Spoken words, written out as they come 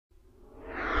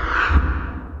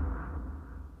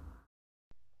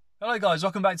Hello guys,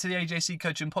 welcome back to the AJC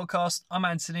Coaching Podcast. I'm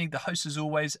Anthony, the host as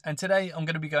always, and today I'm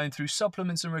going to be going through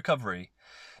supplements and recovery.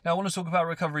 Now I want to talk about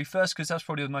recovery first because that's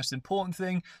probably the most important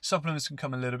thing. Supplements can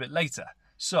come a little bit later.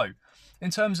 So,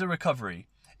 in terms of recovery,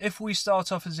 if we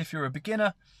start off as if you're a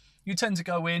beginner, you tend to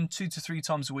go in 2 to 3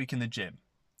 times a week in the gym.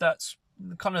 That's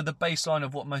kind of the baseline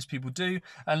of what most people do,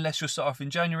 unless you'll start off in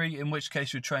January, in which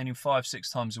case you're training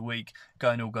 5-6 times a week,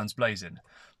 going all guns blazing.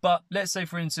 But let's say,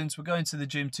 for instance, we're going to the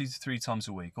gym 2 to 3 times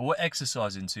a week, or we're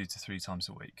exercising 2 to 3 times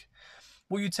a week.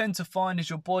 What you tend to find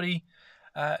is your body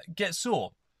gets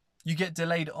sore. You get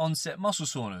delayed onset muscle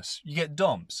soreness. You get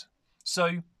DOMS.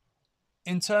 So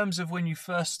in terms of when you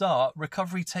first start,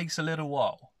 recovery takes a little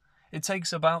while. It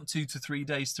takes about 2 to 3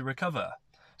 days to recover.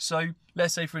 So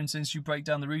let's say, for instance, you break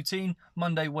down the routine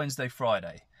Monday, Wednesday,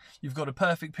 Friday. You've got a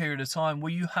perfect period of time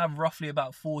where you have roughly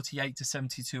about 48 to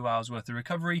 72 hours worth of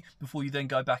recovery before you then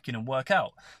go back in and work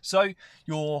out. So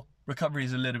your recovery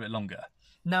is a little bit longer.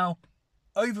 Now,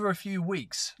 over a few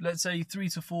weeks, let's say 3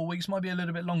 to 4 weeks, might be a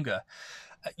little bit longer,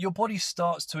 your body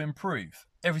starts to improve.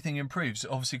 Everything improves,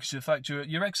 obviously, because of the fact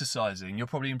you're exercising, you're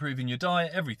probably improving your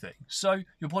diet, everything. So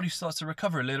your body starts to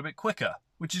recover a little bit quicker,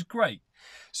 which is great.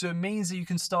 So it means that you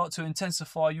can start to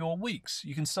intensify your weeks.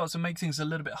 You can start to make things a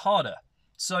little bit harder.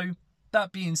 So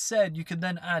that being said, you can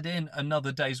then add in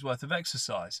another day's worth of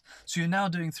exercise. So you're now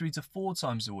doing 3 to 4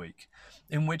 times a week,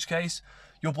 in which case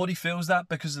your body feels that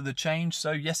because of the change.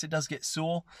 So yes, it does get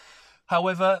sore.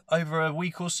 However, over a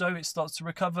week or so, it starts to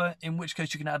recover, in which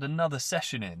case you can add another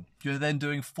session in. You're then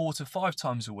doing 4 to 5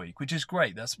 times a week, which is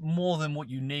great. That's more than what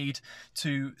you need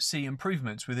to see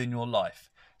improvements within your life,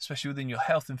 especially within your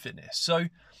health and fitness. So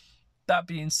that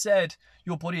being said,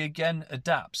 your body again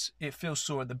adapts. It feels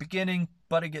sore at the beginning,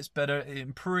 but it gets better, it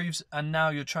improves, and now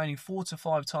you're training 4 to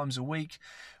 5 times a week,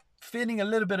 feeling a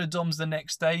little bit of DOMS the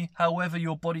next day. However,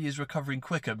 your body is recovering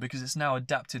quicker because it's now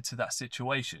adapted to that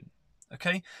situation.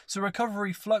 Okay, so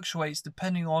recovery fluctuates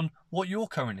depending on what you're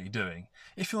currently doing.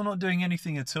 If you're not doing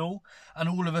anything at all, and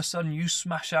all of a sudden you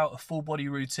smash out a full body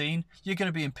routine, you're going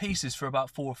to be in pieces for about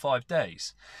 4 or 5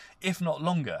 days, if not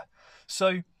longer.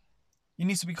 So you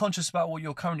need to be conscious about what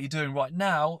you're currently doing right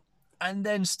now, and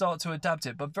then start to adapt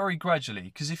it, but very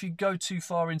gradually, because if you go too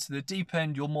far into the deep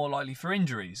end, you're more likely for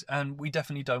injuries, and we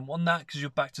definitely don't want that because you're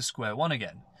back to square one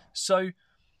again. So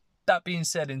that being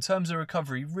said, in terms of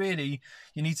recovery, really,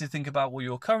 you need to think about what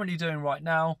you're currently doing right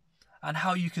now and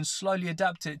how you can slowly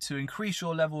adapt it to increase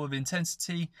your level of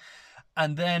intensity,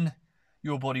 and then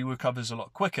your body recovers a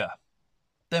lot quicker.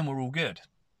 Then we're all good.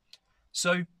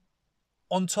 So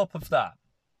on top of that,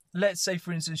 let's say,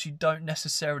 for instance, you don't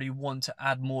necessarily want to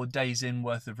add more days in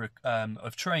worth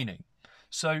of training.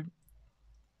 So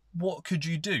what could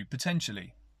you do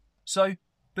potentially? So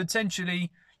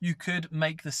potentially you could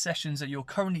make the sessions that you're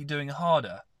currently doing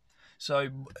harder. So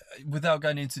without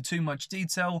going into too much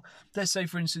detail, let's say,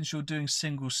 for instance, you're doing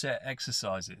single set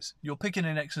exercises. You're picking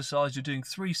an exercise, you're doing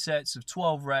 3 sets of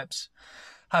 12 reps,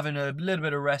 having a little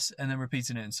bit of rest, and then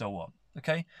repeating it and so on.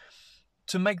 Okay?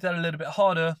 To make that a little bit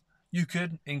harder, you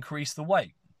could increase the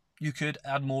weight. You could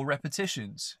add more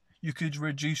repetitions. You could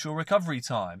reduce your recovery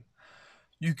time.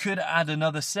 You could add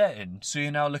another set in, so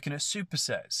you're now looking at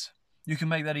supersets. You can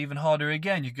make that even harder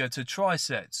again. You go to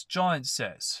trisets, giant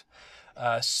sets,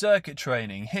 circuit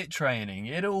training, HIIT training.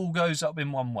 It all goes up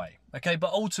in one way. Okay,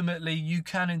 but ultimately you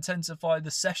can intensify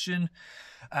the session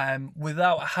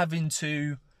without having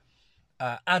to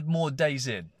add more days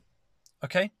in.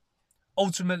 Okay?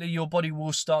 Ultimately, your body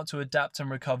will start to adapt and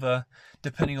recover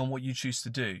depending on what you choose to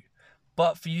do.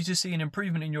 But for you to see an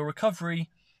improvement in your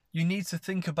recovery, you need to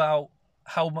think about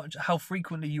how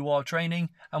frequently you are training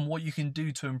and what you can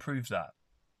do to improve that.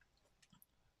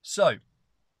 So,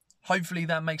 hopefully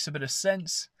that makes a bit of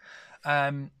sense.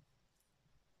 Another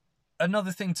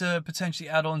thing to potentially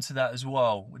add on to that as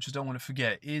well, which I don't want to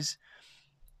forget, is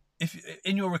if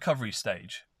in your recovery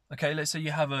stage, okay, let's say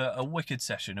you have a wicked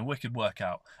session, a wicked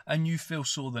workout, and you feel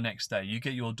sore the next day. You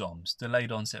get your DOMS,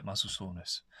 delayed onset muscle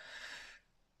soreness.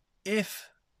 If,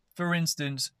 for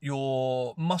instance,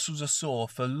 your muscles are sore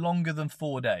for longer than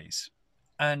 4 days,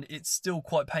 and it's still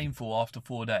quite painful after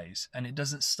 4 days, and it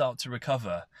doesn't start to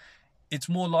recover, it's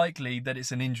more likely that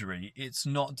it's an injury. It's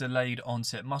not delayed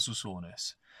onset muscle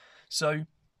soreness. So,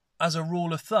 as a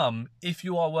rule of thumb, if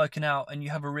you are working out and you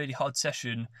have a really hard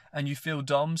session and you feel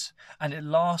DOMS and it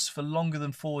lasts for longer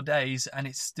than 4 days and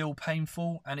it's still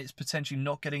painful and it's potentially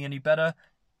not getting any better,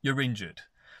 you're injured.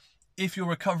 If you're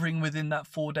recovering within that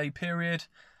 4-day period,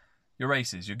 you're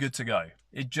aces, you're good to go.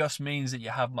 It just means that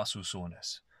you have muscle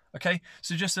soreness. Okay,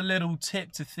 so just a little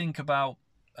tip to think about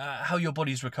how your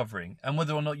body's recovering and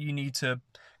whether or not you need to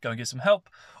go and get some help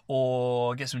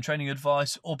or get some training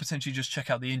advice or potentially just check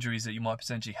out the injuries that you might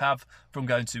potentially have from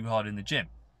going too hard in the gym.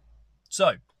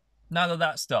 So now that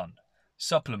that's done,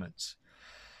 supplements.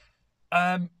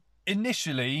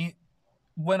 Initially,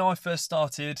 when I first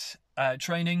started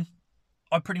training,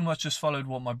 I pretty much just followed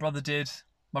what my brother did.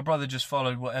 My brother just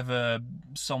followed whatever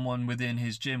someone within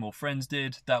his gym or friends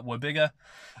did that were bigger.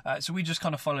 So we just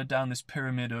kind of followed down this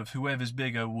pyramid of whoever's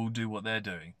bigger will do what they're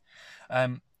doing.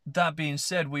 That being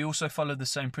said, we also followed the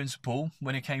same principle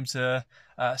when it came to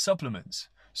supplements.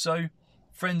 So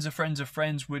friends of friends of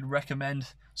friends would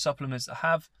recommend supplements to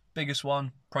have. Biggest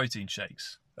one, protein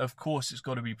shakes. Of course, it's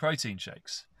got to be protein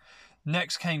shakes.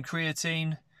 Next came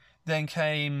creatine, then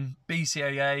came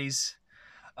BCAAs,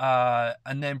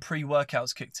 and then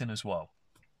pre-workouts kicked in as well.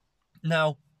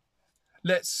 Now,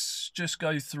 let's just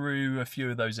go through a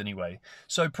few of those anyway.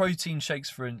 So protein shakes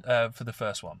for the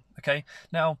first one, okay?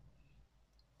 Now,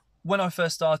 when I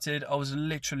first started, I was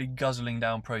literally guzzling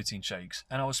down protein shakes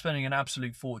and I was spending an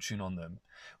absolute fortune on them.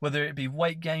 Whether it be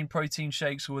weight gain protein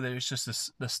shakes or whether it's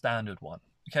just the standard one,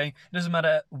 okay? It doesn't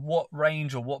matter what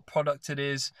range or what product it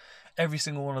is. Every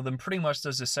single one of them pretty much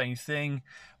does the same thing,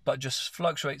 but just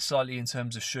fluctuates slightly in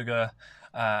terms of sugar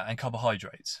and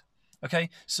carbohydrates. Okay,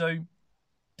 so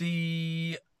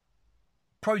the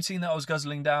protein that I was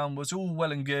guzzling down was all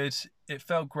well and good. It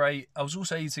felt great. I was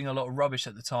also eating a lot of rubbish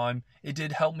at the time. It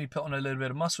did help me put on a little bit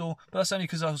of muscle, but that's only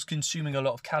because I was consuming a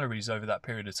lot of calories over that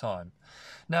period of time.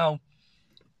 Now,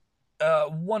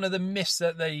 one of the myths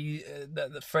that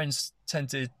the friends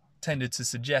tended to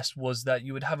suggest was that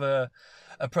you would have a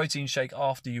protein shake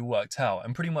after you worked out,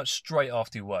 and pretty much straight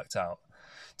after you worked out,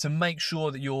 to make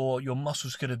sure that your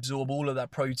muscles could absorb all of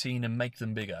that protein and make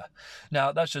them bigger.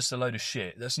 Now, that's just a load of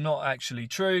shit. That's not actually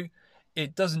true.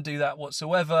 It doesn't do that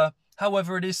whatsoever.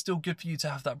 However, it is still good for you to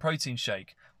have that protein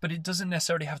shake, but it doesn't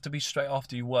necessarily have to be straight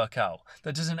after you work out.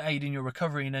 That doesn't aid in your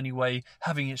recovery in any way,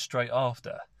 having it straight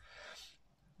after.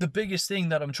 The biggest thing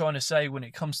that I'm trying to say when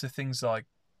it comes to things like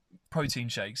protein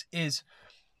shakes is,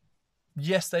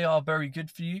 yes, they are very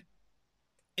good for you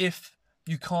if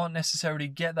you can't necessarily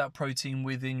get that protein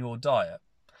within your diet.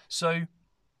 So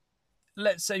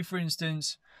let's say, for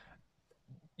instance,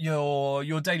 your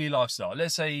daily lifestyle,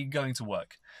 let's say going to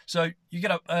work. So you get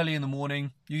up early in the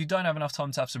morning, you don't have enough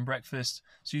time to have some breakfast,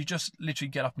 so you just literally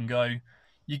get up and go.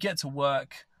 You get to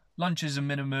work, lunch is a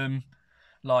minimum,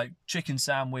 like chicken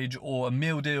sandwich or a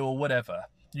meal deal or whatever.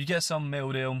 You get some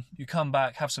meal deal, you come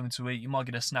back, have something to eat, you might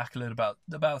get a snack a little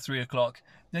about 3 o'clock,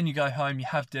 then you go home, you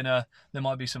have dinner, there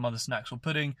might be some other snacks or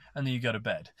pudding, and then you go to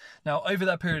bed. Now, over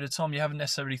that period of time, you haven't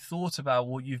necessarily thought about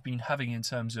what you've been having in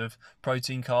terms of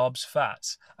protein, carbs,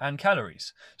 fats, and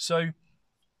calories. So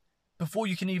before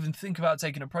you can even think about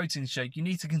taking a protein shake, you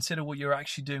need to consider what you're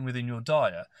actually doing within your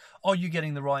diet. Are you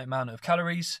getting the right amount of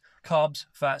calories, carbs,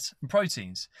 fats, and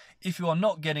proteins? If you are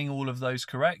not getting all of those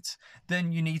correct,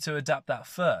 then you need to adapt that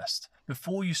first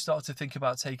before you start to think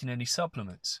about taking any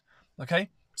supplements. Okay?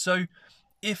 So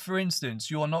if, for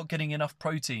instance, you are not getting enough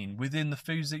protein within the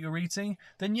foods that you're eating,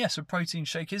 then yes, a protein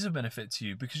shake is a benefit to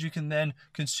you because you can then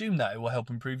consume that. It will help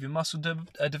improve your muscle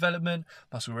development,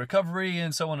 muscle recovery,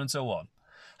 and so on and so on.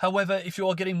 However, if you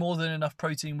are getting more than enough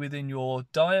protein within your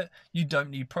diet, you don't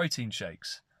need protein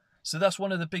shakes. So that's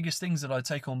one of the biggest things that I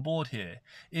take on board here,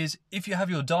 is if you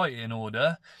have your diet in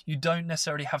order, you don't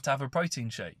necessarily have to have a protein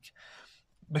shake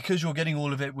because you're getting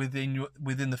all of it within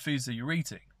the foods that you're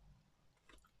eating.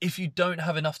 If you don't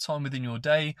have enough time within your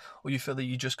day, or you feel that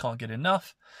you just can't get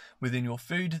enough within your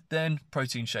food, then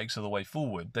protein shakes are the way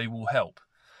forward. They will help.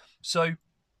 So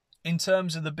in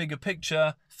terms of the bigger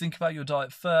picture, think about your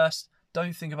diet first.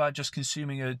 Don't think about just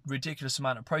consuming a ridiculous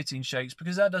amount of protein shakes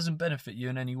because that doesn't benefit you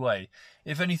in any way.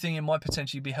 If anything, it might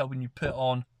potentially be helping you put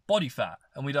on body fat,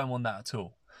 and we don't want that at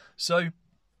all. So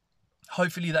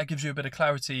hopefully that gives you a bit of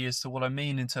clarity as to what I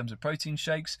mean in terms of protein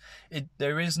shakes.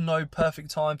 There is no perfect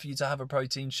time for you to have a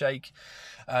protein shake.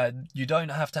 You don't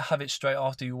have to have it straight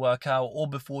after you work out or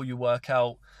before you work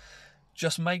out.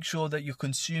 Just make sure that you're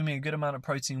consuming a good amount of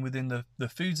protein within the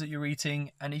foods that you're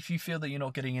eating. And if you feel that you're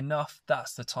not getting enough,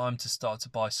 that's the time to start to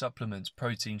buy supplements,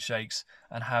 protein shakes,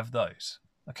 and have those.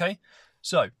 Okay?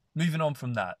 So, moving on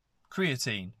from that.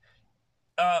 Creatine.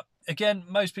 Again,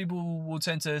 most people will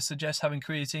tend to suggest having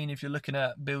creatine if you're looking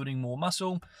at building more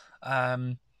muscle.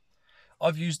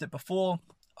 I've used it before.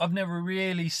 I've never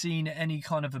really seen any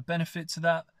kind of a benefit to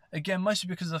that. Again, mostly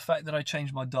because of the fact that I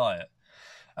changed my diet.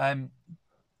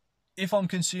 If I'm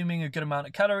consuming a good amount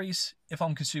of calories, if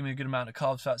I'm consuming a good amount of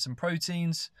carbs, fats, and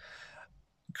proteins,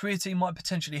 creatine might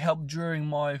potentially help during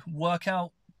my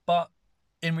workout, but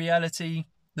in reality,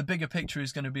 the bigger picture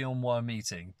is going to be on what I'm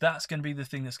eating. That's going to be the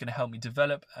thing that's going to help me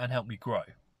develop and help me grow.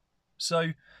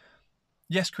 So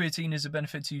yes, creatine is a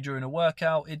benefit to you during a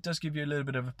workout. It does give you a little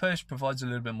bit of a push, provides a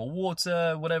little bit more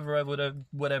water,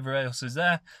 whatever else is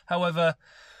there. However,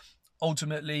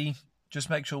 ultimately, just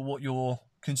make sure what you're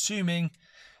consuming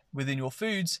within your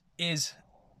foods is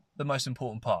the most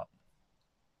important part.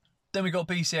 Then we got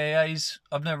BCAAs.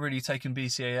 I've never really taken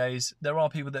BCAAs. There are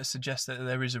people that suggest that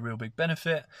there is a real big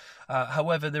benefit.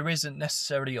 However, there isn't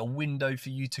necessarily a window for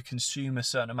you to consume a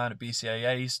certain amount of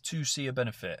BCAAs to see a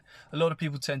benefit. A lot of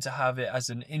people tend to have it as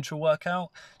an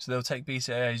intra-workout, so they'll take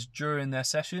BCAAs during their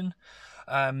session.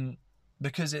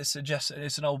 Because it suggests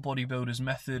it's an old bodybuilder's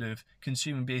method of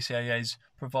consuming BCAAs,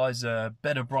 provides a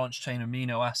better branch chain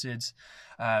amino acids,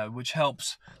 which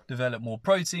helps develop more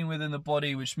protein within the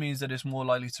body, which means that it's more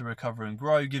likely to recover and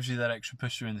grow, gives you that extra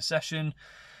push during the session.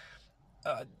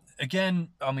 Again,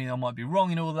 I mean, I might be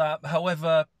wrong in all that.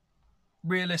 However,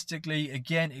 realistically,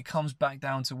 again, it comes back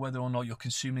down to whether or not you're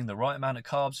consuming the right amount of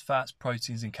carbs, fats,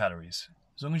 proteins, and calories.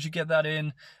 As long as you get that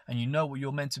in and you know what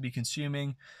you're meant to be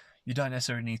consuming, you don't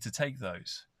necessarily need to take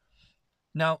those.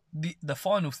 Now, the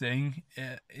final thing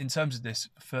in terms of this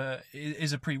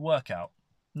is a pre-workout.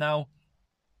 Now,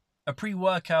 a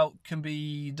pre-workout can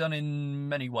be done in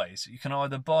many ways. You can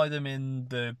either buy them in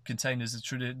the containers,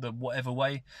 the whatever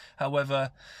way.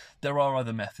 However, there are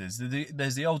other methods.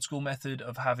 There's the old school method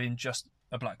of having just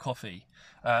a black coffee,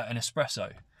 an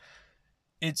espresso.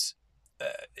 It's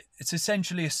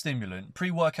essentially a stimulant.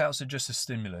 Pre-workouts are just a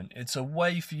stimulant. It's a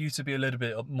way for you to be a little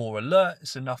bit more alert.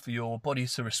 It's enough for your body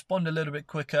to respond a little bit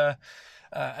quicker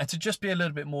and to just be a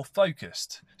little bit more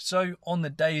focused. So on the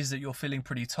days that you're feeling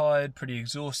pretty tired, pretty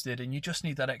exhausted, and you just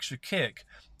need that extra kick,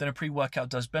 then a pre-workout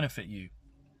does benefit you.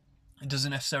 It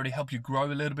doesn't necessarily help you grow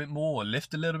a little bit more or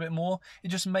lift a little bit more. It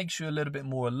just makes you a little bit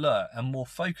more alert and more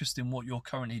focused in what you're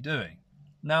currently doing.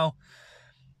 Now,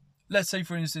 let's say,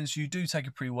 for instance, you do take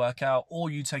a pre-workout or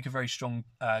you take a very strong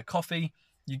coffee.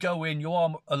 You go in, you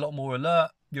are a lot more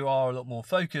alert, you are a lot more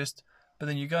focused, but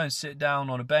then you go and sit down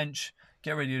on a bench,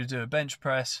 get ready to do a bench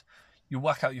press, you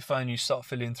whack out your phone, you start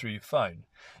filling through your phone.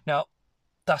 Now,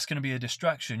 that's going to be a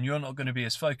distraction. You're not going to be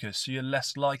as focused, so you're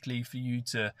less likely for you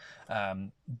to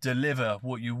deliver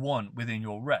what you want within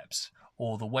your reps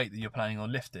or the weight that you're planning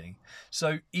on lifting.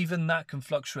 So even that can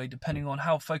fluctuate depending on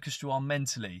how focused you are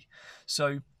mentally.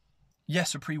 So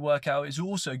yes, a pre-workout is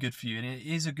also good for you and it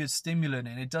is a good stimulant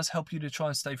and it does help you to try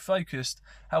and stay focused.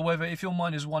 However, if your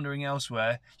mind is wandering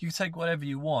elsewhere, you can take whatever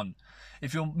you want.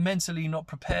 If you're mentally not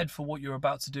prepared for what you're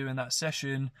about to do in that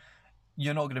session,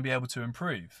 you're not going to be able to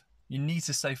improve. You need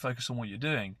to stay focused on what you're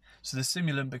doing. So the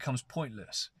stimulant becomes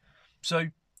pointless. So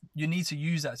you need to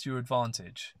use that to your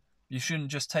advantage. You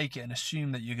shouldn't just take it and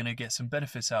assume that you're going to get some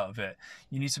benefits out of it.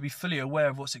 You need to be fully aware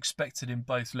of what's expected in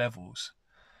both levels.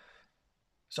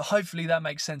 So hopefully that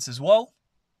makes sense as well.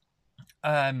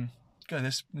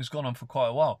 This has gone on for quite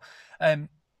a while.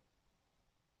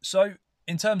 So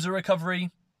in terms of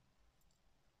recovery,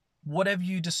 whatever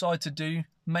you decide to do,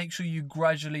 make sure you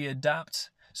gradually adapt.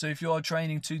 So if you are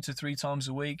training 2 to 3 times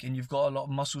a week and you've got a lot of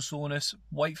muscle soreness,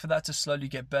 wait for that to slowly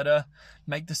get better.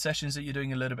 Make the sessions that you're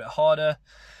doing a little bit harder.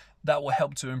 That will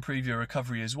help to improve your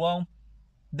recovery as well.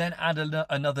 Then add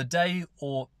another day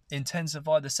or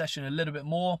intensify the session a little bit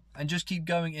more and just keep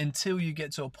going until you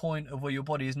get to a point of where your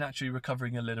body is naturally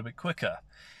recovering a little bit quicker.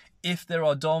 If there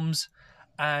are DOMs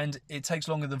and it takes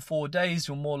longer than 4 days,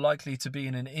 you're more likely to be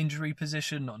in an injury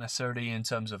position, not necessarily in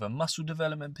terms of a muscle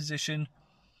development position.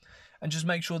 And just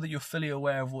make sure that you're fully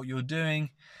aware of what you're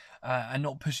doing and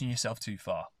not pushing yourself too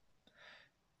far.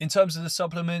 In terms of the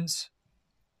supplements,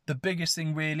 the biggest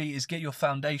thing really is get your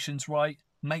foundations right.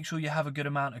 Make sure you have a good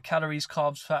amount of calories,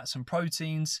 carbs, fats, and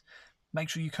proteins. Make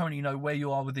sure you currently know where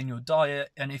you are within your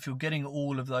diet and if you're getting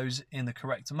all of those in the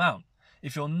correct amount.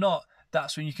 If you're not,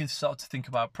 that's when you can start to think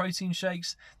about protein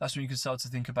shakes. That's when you can start to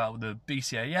think about the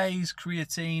BCAAs,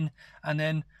 creatine, and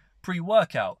then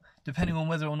pre-workout, depending on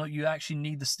whether or not you actually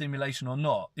need the stimulation or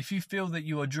not. If you feel that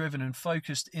you are driven and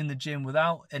focused in the gym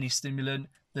without any stimulant,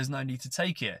 there's no need to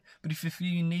take it. But if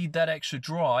you need that extra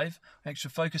drive, extra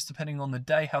focus, depending on the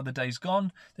day, how the day's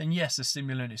gone, then yes, the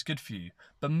stimulant is good for you.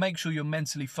 But make sure you're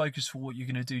mentally focused for what you're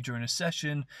going to do during a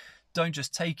session. Don't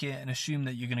just take it and assume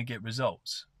that you're going to get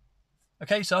results.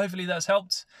 Okay, so hopefully that's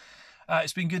helped.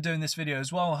 It's been good doing this video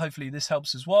as well. Hopefully this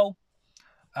helps as well.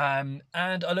 And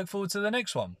I look forward to the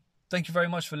next one. Thank you very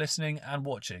much for listening and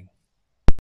watching.